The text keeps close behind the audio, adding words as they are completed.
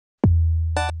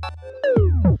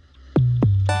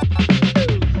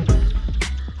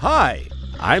Hi,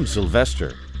 I'm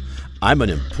Sylvester. I'm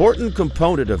an important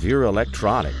component of your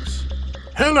electronics.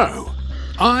 Hello,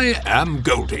 I am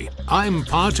Goldie. I'm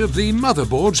part of the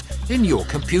motherboards in your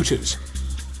computers.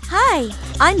 Hi,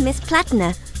 I'm Miss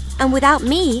Platina, and without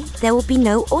me, there will be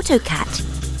no AutoCAD.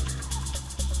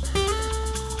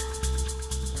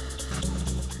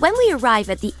 When we arrive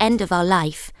at the end of our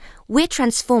life, we're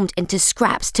transformed into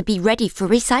scraps to be ready for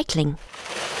recycling.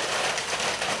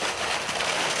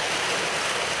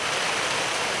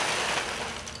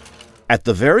 At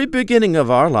the very beginning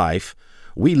of our life,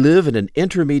 we live in an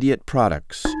intermediate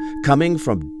products, coming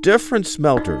from different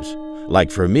smelters,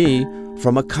 like for me,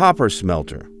 from a copper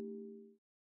smelter.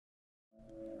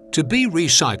 To be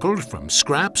recycled from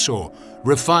scraps or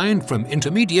refined from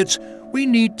intermediates, we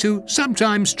need to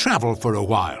sometimes travel for a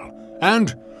while,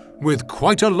 and with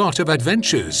quite a lot of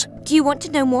adventures. Do you want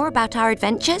to know more about our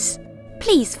adventures?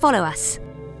 Please follow us.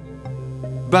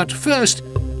 But first,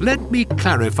 let me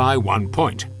clarify one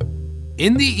point.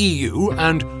 In the EU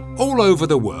and all over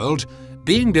the world,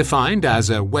 being defined as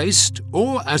a waste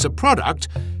or as a product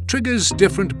triggers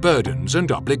different burdens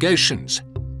and obligations.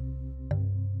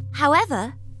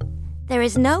 However, there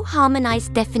is no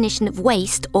harmonized definition of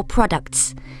waste or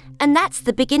products, and that's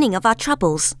the beginning of our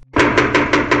troubles.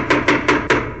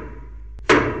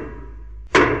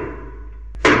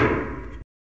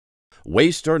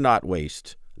 Waste or not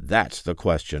waste? That's the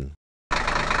question.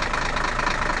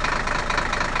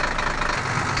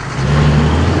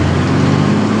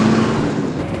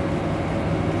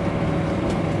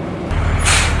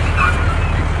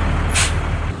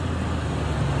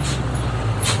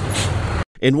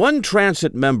 In one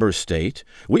transit member state,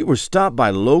 we were stopped by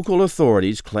local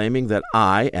authorities claiming that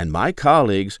I and my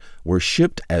colleagues were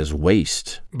shipped as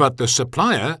waste. But the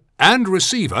supplier and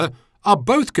receiver are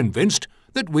both convinced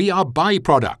that we are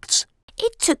byproducts.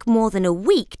 It took more than a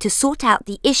week to sort out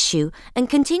the issue and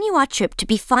continue our trip to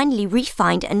be finally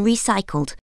refined and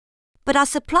recycled. But our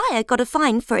supplier got a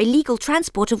fine for illegal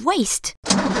transport of waste.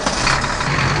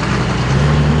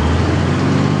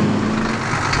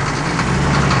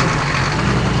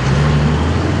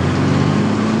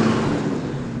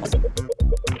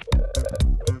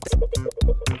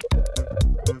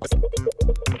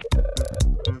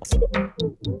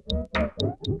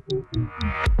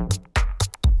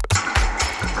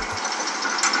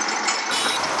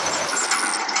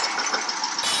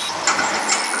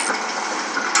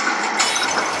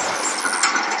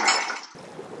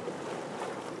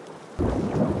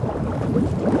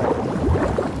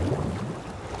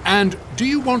 And do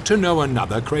you want to know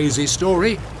another crazy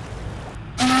story?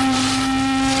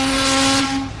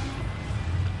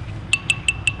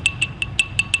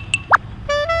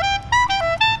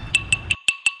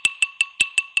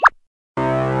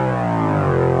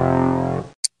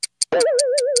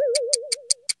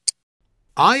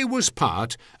 I was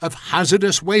part of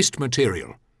hazardous waste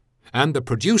material, and the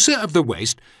producer of the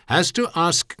waste has to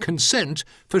ask consent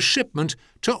for shipment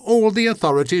to all the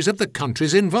authorities of the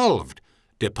countries involved: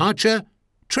 departure,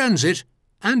 transit,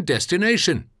 and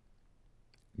destination.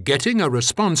 Getting a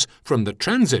response from the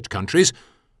transit countries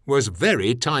was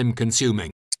very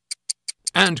time-consuming.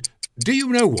 And do you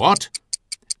know what?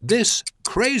 This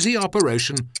crazy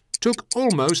operation took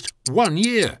almost 1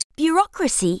 year.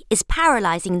 Bureaucracy is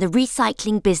paralyzing the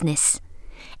recycling business.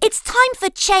 It's time for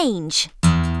change.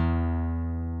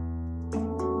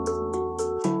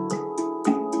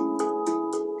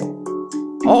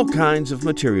 All kinds of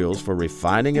materials for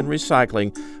refining and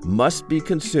recycling must be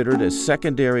considered as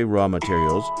secondary raw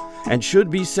materials and should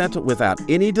be sent without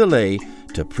any delay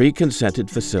to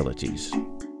pre-consented facilities.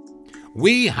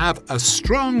 We have a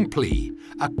strong plea,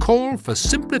 a call for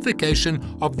simplification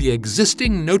of the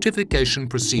existing notification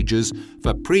procedures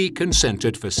for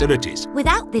pre-consented facilities.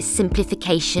 Without this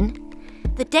simplification,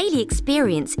 the daily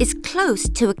experience is close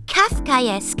to a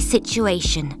Kafkaesque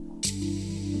situation.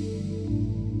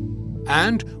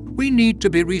 And we need to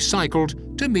be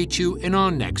recycled to meet you in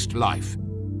our next life.